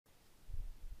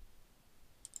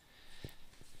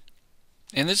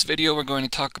In this video we're going to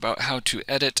talk about how to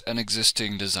edit an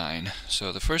existing design.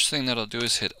 So the first thing that I'll do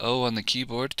is hit O on the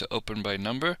keyboard to open by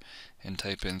number and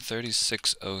type in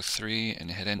 3603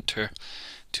 and hit enter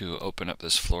to open up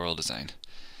this floral design.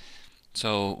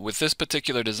 So with this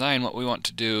particular design, what we want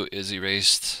to do is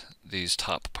erase these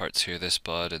top parts here, this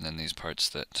bud, and then these parts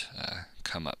that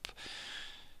come up,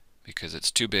 because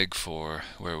it's too big for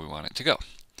where we want it to go.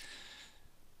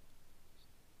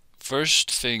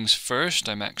 First things first,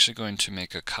 I'm actually going to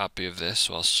make a copy of this,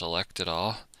 so I'll select it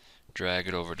all, drag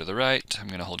it over to the right. I'm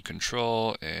going to hold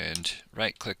Control and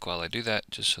right click while I do that,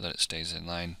 just so that it stays in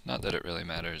line. Not that it really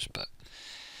matters, but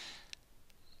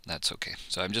that's okay.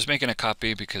 So I'm just making a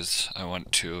copy because I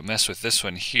want to mess with this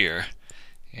one here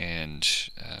and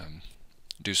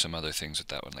do some other things with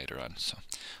that one later on. So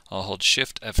I'll hold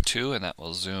Shift F2 and that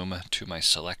will zoom to my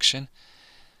selection,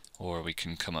 or we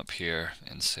can come up here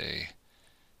and say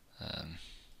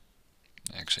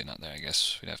actually not there, I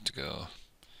guess we'd have to go,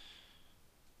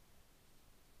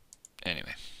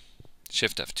 anyway,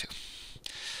 Shift F2.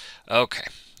 Okay,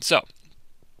 so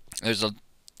there's a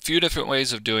few different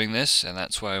ways of doing this, and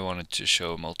that's why I wanted to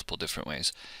show multiple different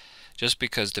ways, just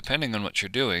because depending on what you're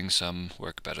doing, some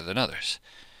work better than others.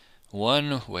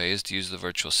 One way is to use the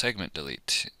virtual segment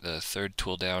delete. The third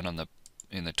tool down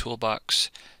in the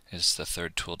toolbox is the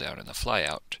third tool down in the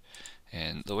flyout.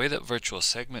 And the way that virtual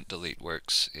segment delete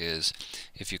works is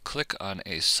if you click on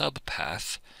a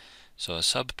subpath, so a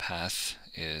subpath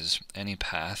is any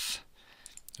path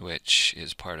which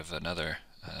is part of another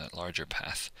larger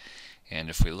path. And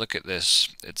if we look at this,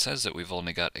 it says that we've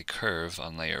only got a curve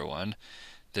on layer 1.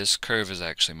 This curve is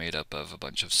actually made up of a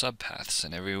bunch of subpaths,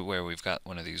 and everywhere we've got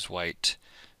one of these white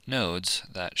nodes,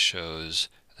 that shows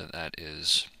that that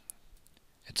is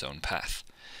its own path.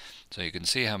 So you can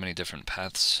see how many different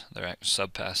paths,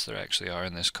 subpaths there actually are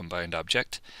in this combined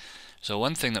object. So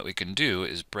one thing that we can do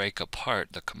is break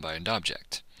apart the combined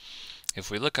object. If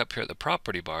we look up here at the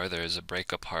property bar, there is a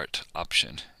break apart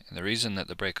option. And the reason that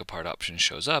the break apart option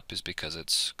shows up is because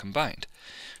it's combined.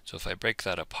 So if I break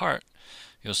that apart,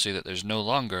 you'll see that there's no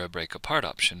longer a break apart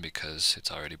option because it's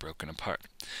already broken apart.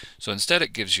 So instead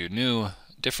it gives you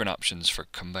different options for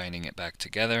combining it back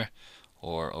together.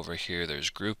 Or over here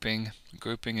there's grouping.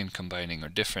 Grouping and combining are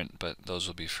different, but those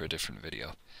will be for a different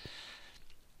video.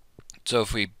 So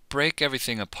if we break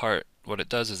everything apart, what it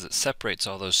does is it separates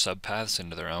all those subpaths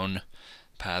into their own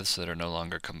paths that are no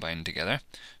longer combined together.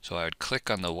 So I would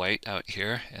click on the white out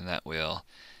here, and that will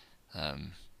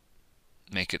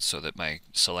make it so that my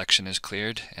selection is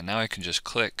cleared. And now I can just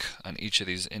click on each of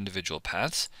these individual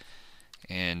paths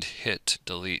and hit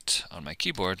delete on my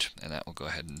keyboard, and that will go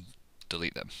ahead and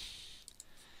delete them.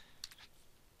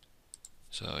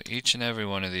 So each and every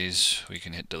one of these we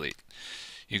can hit delete.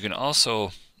 You can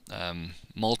also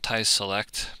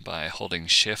multi-select by holding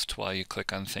Shift while you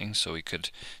click on things. So we could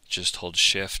just hold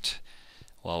Shift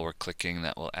while we're clicking.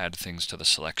 That will add things to the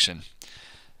selection.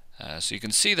 So you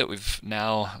can see that we've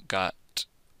now got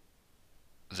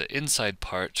the inside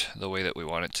part the way that we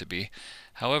want it to be.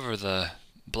 However, the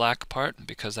black part,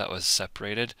 because that was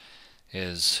separated,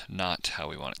 is not how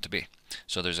we want it to be.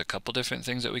 So there's a couple different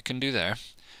things that we can do there.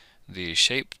 The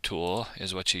shape tool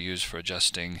is what you use for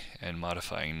adjusting and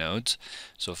modifying nodes.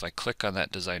 So if I click on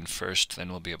that design first, then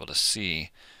we'll be able to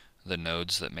see the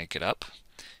nodes that make it up.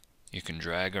 You can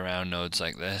drag around nodes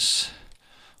like this,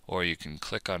 or you can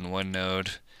click on one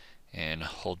node and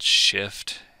hold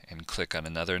Shift and click on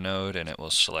another node, and it will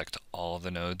select all of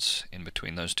the nodes in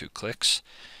between those two clicks.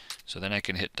 So then I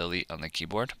can hit delete on the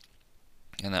keyboard,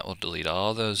 and that will delete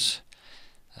all those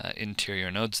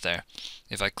interior nodes there.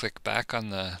 If I click back on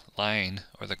the line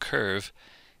or the curve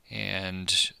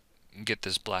and get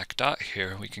this black dot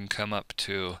here, we can come up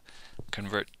to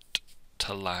convert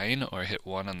to line or hit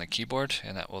 1 on the keyboard,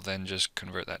 and that will then just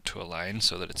convert that to a line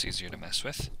so that it's easier to mess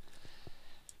with.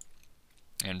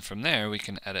 And from there we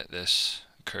can edit this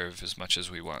curve as much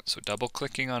as we want. So double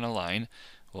clicking on a line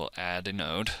will add a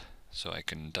node, so I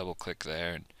can double click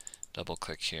there and double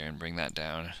click here and bring that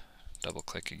down. Double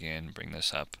click again, bring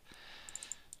this up.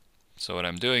 So what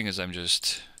I'm doing is I'm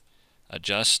just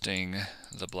adjusting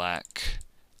the black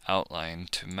outline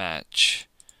to match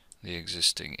the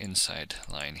existing inside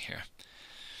line here.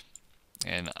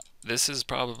 And this is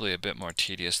probably a bit more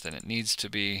tedious than it needs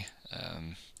to be.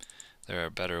 There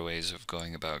are better ways of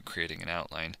going about creating an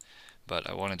outline, but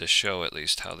I wanted to show at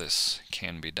least how this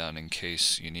can be done in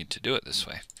case you need to do it this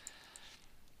way.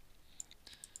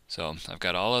 So I've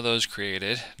got all of those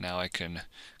created. Now I can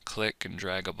click and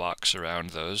drag a box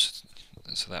around those.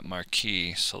 So that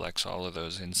marquee selects all of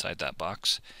those inside that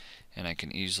box, and I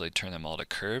can easily turn them all to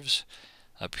curves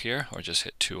up here, or just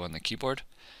hit 2 on the keyboard.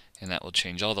 and that will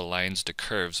change all the lines to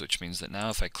curves, which means that now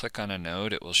if I click on a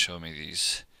node, it will show me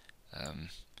these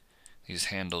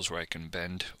handles where I can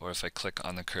bend, or if I click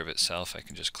on the curve itself, I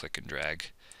can just click and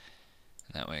drag,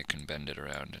 and that way I can bend it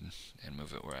around and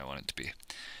move it where I want it to be.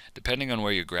 Depending on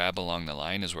where you grab along the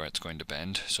line is where it's going to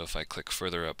bend, so if I click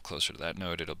further up closer to that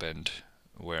node, it'll bend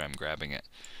where I'm grabbing it.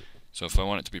 So if I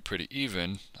want it to be pretty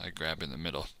even, I grab in the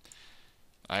middle.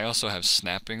 I also have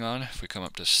snapping on. If we come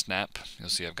up to snap, you'll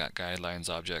see I've got guidelines,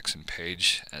 objects, and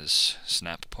page as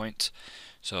snap points.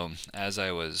 So as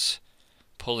I was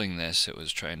pulling this, it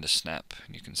was trying to snap,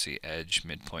 and you can see edge,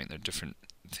 midpoint. There are different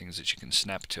things that you can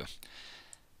snap to.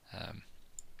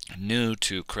 New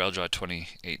to CorelDRAW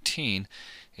 2018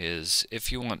 is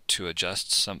if you want to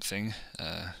adjust something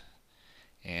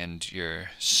and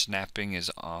your snapping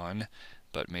is on,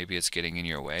 but maybe it's getting in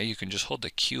your way, you can just hold the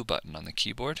Q button on the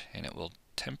keyboard and it will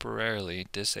temporarily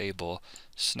disable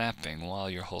snapping while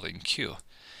you're holding Q,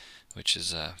 which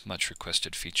is a much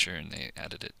requested feature, and they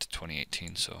added it to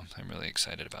 2018, so I'm really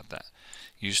excited about that.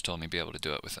 You used to only be able to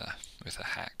do it with a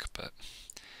hack, but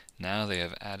now they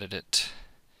have added it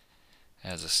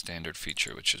as a standard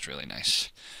feature, which is really nice.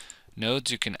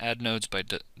 Nodes, you can add nodes by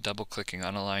double clicking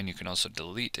on a line. You can also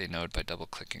delete a node by double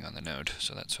clicking on the node,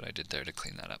 so that's what I did there to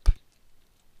clean that up.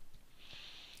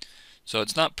 So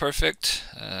it's not perfect,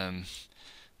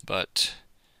 but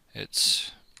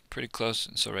it's pretty close.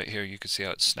 And so right here you can see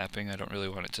how it's snapping. I don't really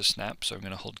want it to snap, so I'm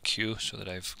going to hold Q so that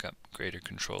I've got greater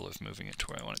control of moving it to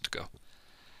where I want it to go.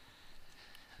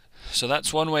 So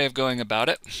that's one way of going about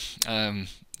it.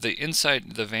 The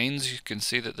inside, the veins, you can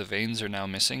see that the veins are now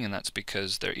missing, and that's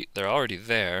because they're already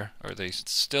there, or they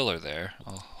still are there.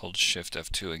 I'll hold Shift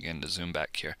F2 again to zoom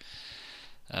back here.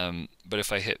 But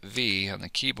if I hit V on the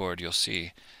keyboard, you'll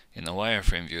see in the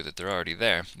wireframe view that they're already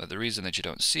there. But the reason that you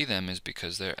don't see them is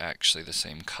because they're actually the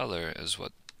same color as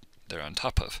what they're on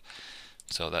top of.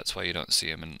 So that's why you don't see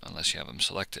them unless you have them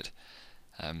selected.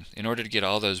 In order to get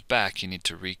all those back, you need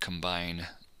to recombine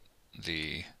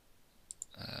these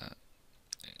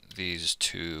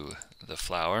to the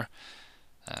flower.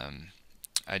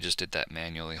 I just did that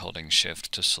manually, holding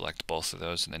Shift to select both of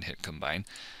those and then hit combine.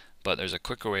 But there's a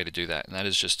quicker way to do that, and that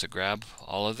is just to grab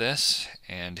all of this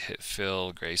and hit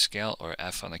Fill Grayscale or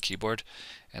F on the keyboard,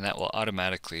 and that will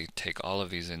automatically take all of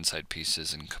these inside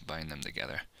pieces and combine them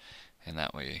together. And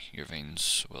that way your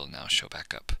veins will now show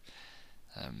back up.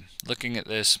 Looking at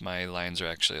this, my lines are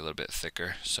actually a little bit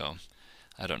thicker, so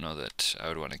I don't know that I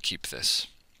would want to keep this.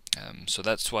 So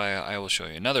that's why I will show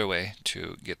you another way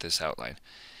to get this outline.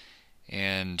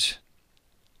 And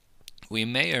we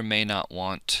may or may not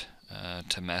want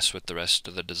to mess with the rest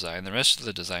of the design. The rest of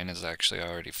the design is actually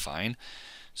already fine,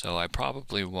 so I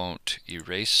probably won't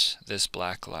erase this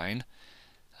black line.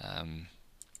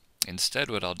 Instead,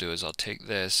 what I'll do is I'll take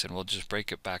this and we'll just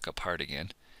break it back apart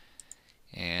again.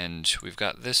 And we've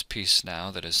got this piece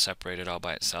now that is separated all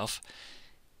by itself.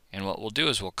 And what we'll do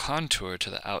is we'll contour to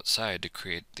the outside to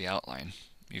create the outline.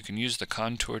 You can use the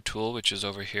contour tool, which is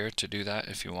over here, to do that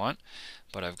if you want,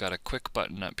 but I've got a quick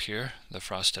button up here, the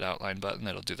frosted outline button,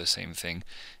 that'll do the same thing,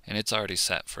 and it's already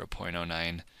set for a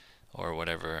 0.09 or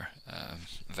whatever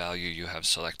value you have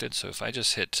selected. So if I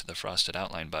just hit the frosted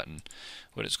outline button,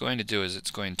 what it's going to do is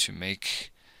it's going to make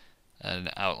an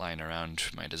outline around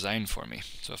my design for me.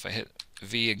 So if I hit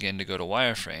V again to go to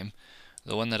wireframe,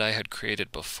 the one that I had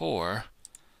created before,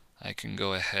 I can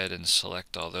go ahead and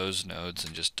select all those nodes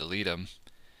and just delete them.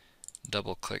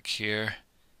 Double click here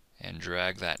and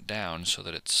drag that down so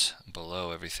that it's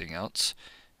below everything else,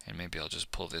 and maybe I'll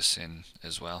just pull this in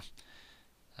as well.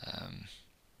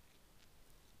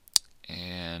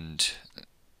 And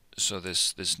so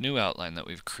this new outline that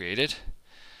we've created,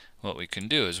 what we can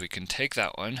do is we can take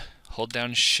that one, hold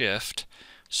down Shift,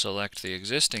 select the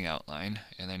existing outline,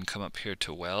 and then come up here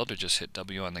to weld, or just hit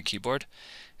W on the keyboard,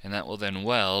 and that will then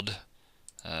weld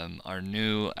our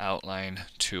new outline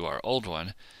to our old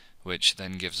one, which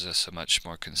then gives us a much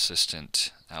more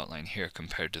consistent outline here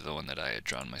compared to the one that I had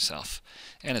drawn myself.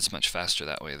 And it's much faster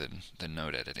that way than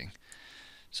node editing.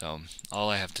 So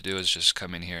all I have to do is just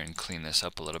come in here and clean this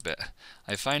up a little bit.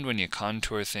 I find when you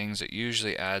contour things, it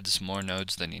usually adds more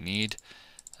nodes than you need.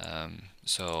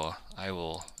 So I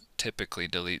will typically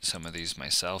delete some of these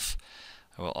myself.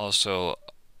 I will also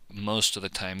most of the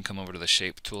time come over to the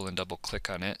shape tool and double click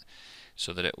on it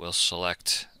so that it will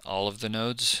select all of the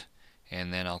nodes,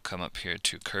 and then I'll come up here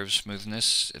to curve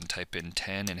smoothness and type in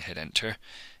 10 and hit enter,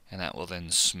 and that will then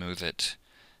smooth it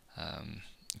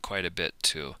quite a bit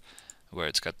to where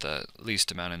it's got the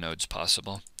least amount of nodes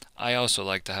possible. I also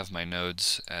like to have my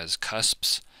nodes as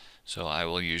cusps, so I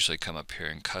will usually come up here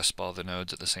and cusp all the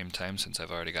nodes at the same time since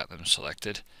I've already got them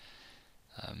selected.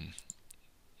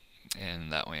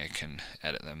 and that way I can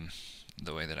edit them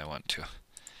the way that I want to.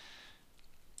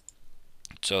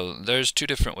 So there's two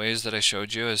different ways that I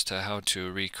showed you as to how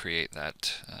to recreate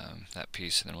that that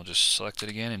piece, and then we'll just select it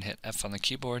again and hit F on the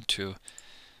keyboard to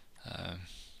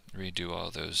redo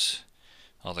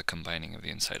all the combining of the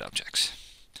inside objects.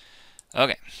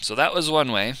 Okay, so that was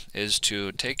one way, is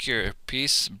to take your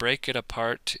piece, break it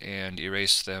apart, and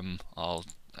erase them all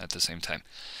at the same time.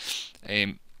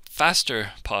 A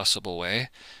faster possible way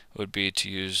would be to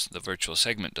use the virtual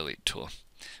segment delete tool.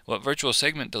 What virtual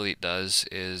segment delete does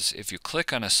is if you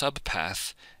click on a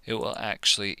subpath, it will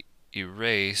actually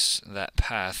erase that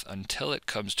path until it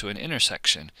comes to an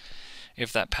intersection.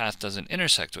 If that path doesn't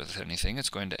intersect with anything, it's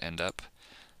going to end up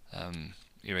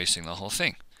erasing the whole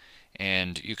thing.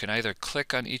 And you can either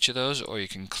click on each of those, or you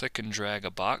can click and drag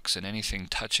a box, and anything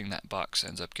touching that box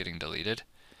ends up getting deleted.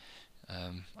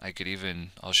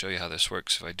 I'll show you how this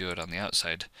works. If I do it on the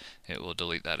outside, it will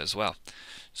delete that as well.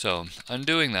 So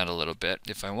undoing that a little bit,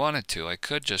 if I wanted to, I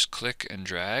could just click and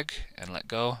drag and let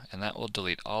go, and that will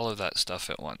delete all of that stuff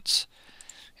at once.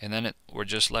 And then we're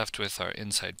just left with our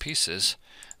inside pieces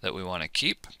that we want to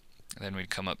keep. Then we'd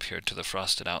come up here to the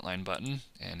frosted outline button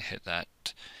and hit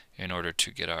that in order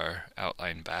to get our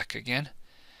outline back again.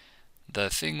 The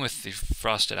thing with the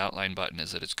frosted outline button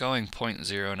is that it's going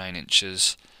 0.09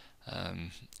 inches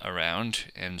around,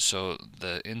 and so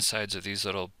the insides of these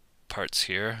little parts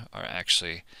here are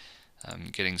actually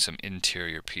getting some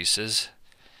interior pieces.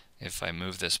 If I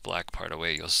move this black part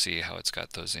away, you'll see how it's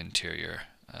got those interior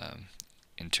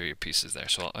pieces there.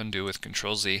 So I'll undo with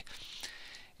Control Z,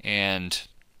 and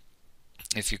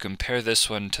if you compare this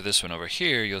one to this one over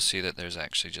here, you'll see that there's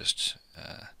actually just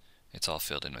it's all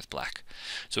filled in with black.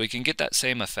 So we can get that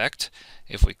same effect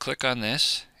if we click on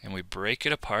this and we break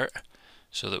it apart,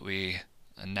 so that we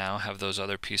now have those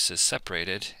other pieces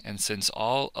separated. And since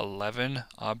all 11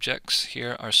 objects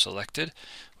here are selected,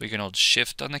 we can hold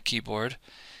Shift on the keyboard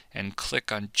and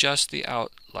click on just the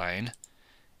outline,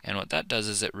 and what that does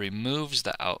is it removes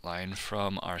the outline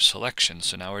from our selection.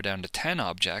 So now we're down to 10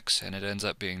 objects, and it ends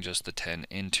up being just the 10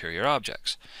 interior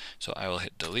objects. So I will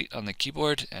hit Delete on the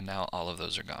keyboard, and now all of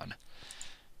those are gone.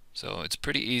 So it's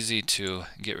pretty easy to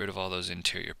get rid of all those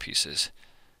interior pieces.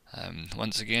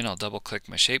 Once again, I'll double click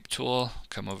my shape tool,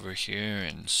 come over here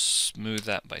and smooth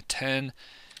that by 10.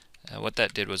 What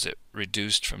that did was it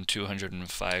reduced from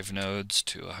 205 nodes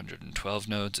to 112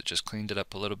 nodes. It just cleaned it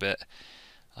up a little bit.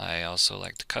 I also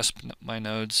like to custom my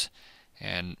nodes,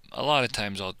 and a lot of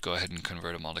times I'll go ahead and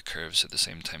convert them all to curves at the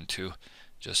same time too,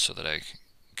 just so that I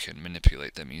can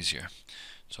manipulate them easier.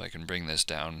 So I can bring this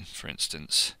down, for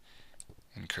instance,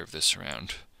 and curve this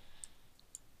around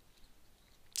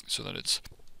so that it's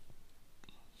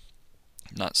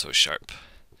not so sharp.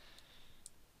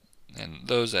 And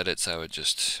those edits I would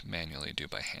just manually do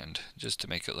by hand, just to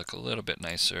make it look a little bit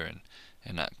nicer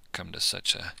and not come to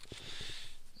such a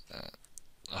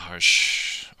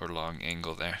harsh or long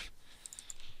angle there.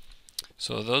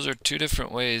 So those are two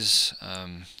different ways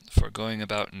for going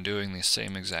about and doing the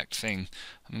same exact thing.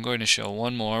 I'm going to show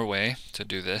one more way to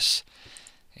do this,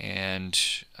 and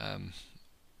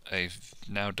I've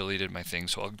now deleted my thing,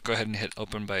 so I'll go ahead and hit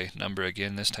Open by Number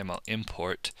again. This time I'll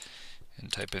import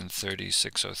and type in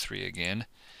 3603 again.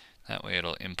 That way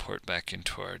it'll import back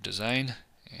into our design,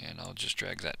 and I'll just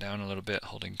drag that down a little bit,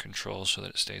 holding Control so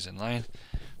that it stays in line.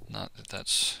 Not that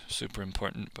that's super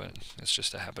important, but it's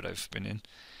just a habit I've been in.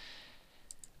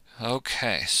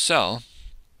 Okay, so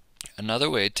another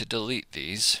way to delete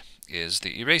these is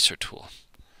the eraser tool.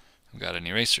 I've got an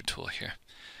eraser tool here.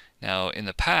 Now in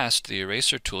the past, the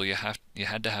eraser tool, you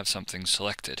had to have something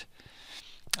selected.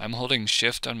 I'm holding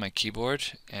Shift on my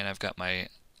keyboard, and I've got my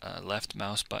left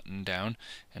mouse button down,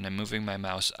 and I'm moving my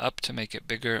mouse up to make it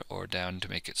bigger or down to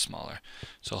make it smaller.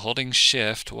 So holding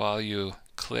Shift while you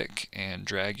click and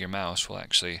drag your mouse will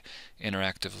actually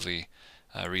interactively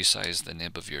resize the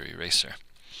nib of your eraser.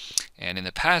 And in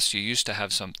the past, you used to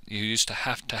have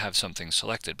to have something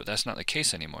selected, but that's not the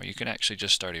case anymore. You can actually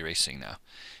just start erasing now,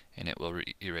 and it will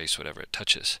erase whatever it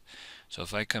touches. So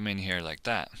if I come in here like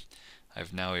that,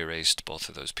 I've now erased both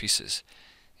of those pieces.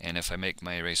 And if I make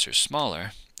my eraser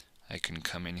smaller, I can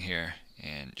come in here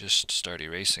and just start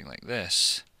erasing like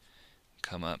this.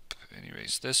 Come up and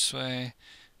erase this way,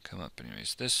 come up and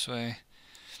erase this way.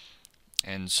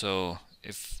 And so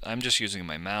if I'm just using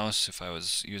my mouse, if I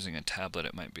was using a tablet,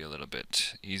 it might be a little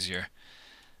bit easier.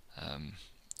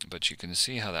 But you can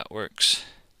see how that works,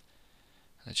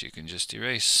 that you can just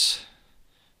erase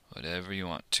whatever you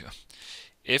want to.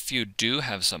 If you do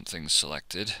have something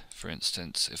selected, for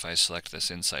instance, if I select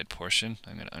this inside portion,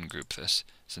 I'm going to ungroup this.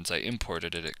 Since I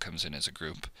imported it, it comes in as a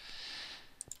group.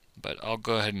 But I'll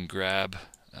go ahead and grab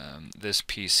this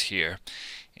piece here,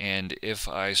 and if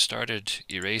I started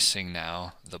erasing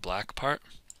now the black part,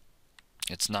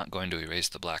 it's not going to erase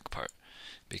the black part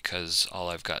because all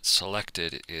I've got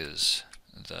selected is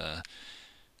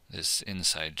this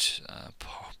inside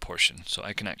portion. So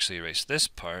I can actually erase this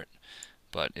part,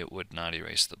 but it would not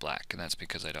erase the black, and that's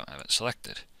because I don't have it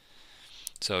selected.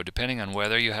 So depending on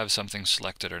whether you have something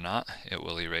selected or not, it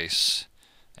will erase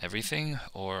everything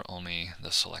or only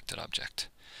the selected object.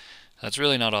 That's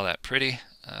really not all that pretty,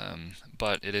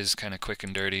 but it is kind of quick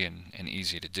and dirty and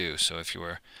easy to do. So if you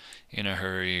were in a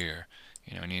hurry or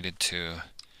needed to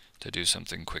do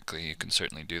something quickly, you can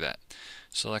certainly do that.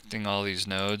 Selecting all these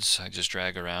nodes, I just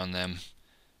drag around them.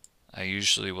 I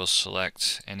usually will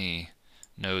select any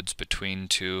nodes between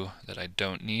two that I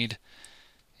don't need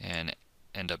and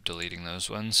end up deleting those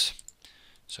ones.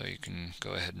 So you can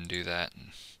go ahead and do that. And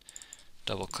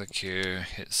double click here,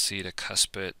 hit C to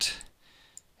cusp it,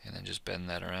 and then just bend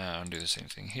that around. Do the same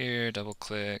thing here, double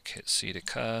click, hit C to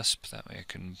cusp. That way I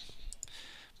can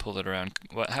pull it around.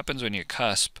 What happens when you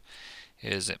cusp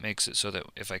is it makes it so that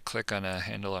if I click on a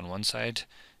handle on one side,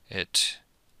 it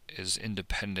is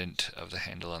independent of the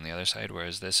handle on the other side,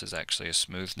 whereas this is actually a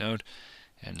smooth node,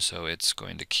 and so it's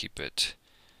going to keep it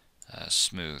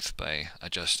smooth by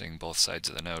adjusting both sides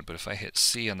of the node. But if I hit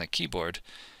C on the keyboard,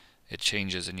 it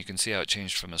changes, and you can see how it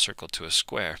changed from a circle to a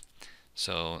square.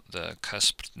 So the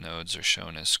cusped nodes are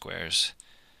shown as squares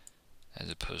as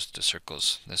opposed to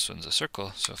circles. This one's a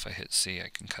circle, so if I hit C, I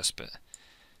can cusp it,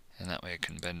 and that way I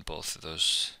can bend both of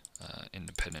those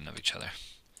independent of each other.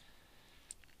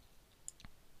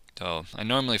 So I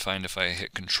normally find if I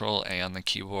hit Control A on the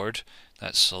keyboard,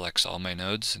 that selects all my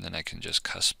nodes, and then I can just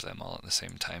cusp them all at the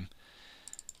same time,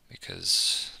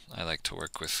 because I like to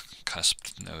work with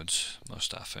cusped nodes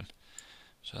most often.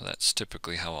 So that's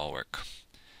typically how I'll work.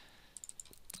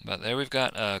 But there we've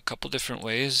got a couple different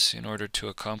ways in order to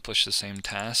accomplish the same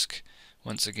task.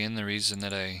 Once again, the reason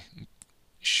that I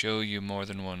show you more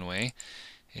than one way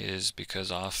is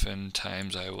because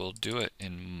oftentimes I will do it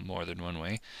in more than one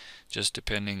way, just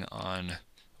depending on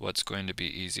what's going to be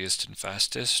easiest and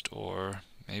fastest, or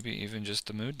maybe even just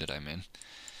the mood that I'm in.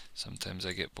 Sometimes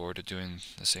I get bored of doing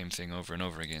the same thing over and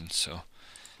over again, so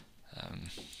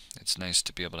it's nice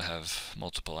to be able to have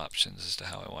multiple options as to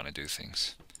how I want to do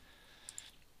things.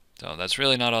 So that's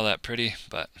really not all that pretty,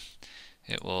 but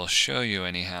it will show you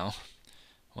anyhow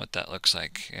what that looks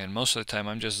like. And most of the time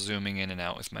I'm just zooming in and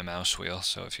out with my mouse wheel,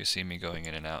 so if you see me going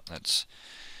in and out, that's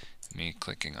me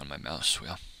clicking on my mouse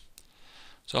wheel.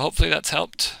 So hopefully that's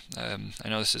helped. I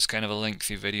know this is kind of a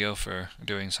lengthy video for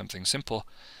doing something simple,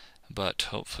 but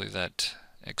hopefully that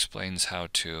explains how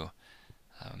to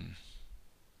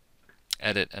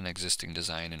edit an existing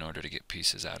design in order to get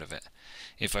pieces out of it.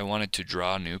 If I wanted to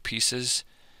draw new pieces,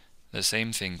 the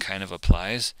same thing kind of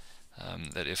applies,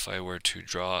 that if I were to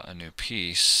draw a new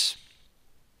piece,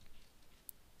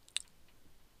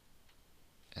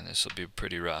 and this will be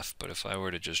pretty rough, but if I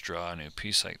were to just draw a new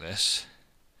piece like this,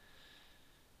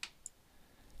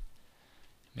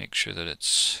 make sure that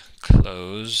it's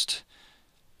closed,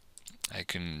 I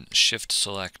can shift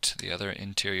select the other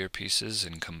interior pieces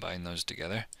and combine those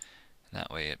together. And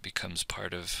that way it becomes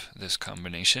part of this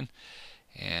combination,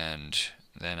 and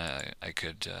then I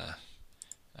could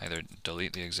either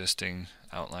delete the existing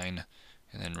outline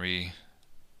and then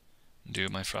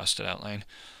redo my frosted outline,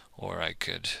 or I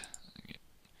could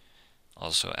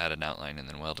also add an outline and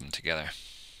then weld them together.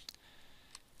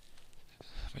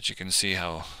 But you can see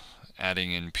how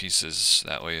adding in pieces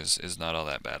that way is not all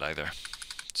that bad either.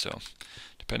 So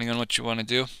depending on what you want to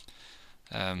do,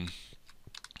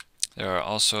 there are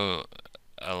also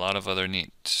a lot of other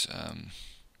neat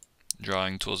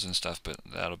drawing tools and stuff, but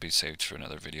that'll be saved for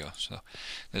another video. So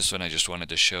this one I just wanted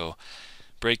to show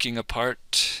breaking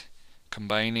apart,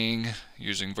 combining,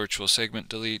 using virtual segment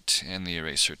delete, and the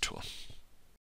eraser tool.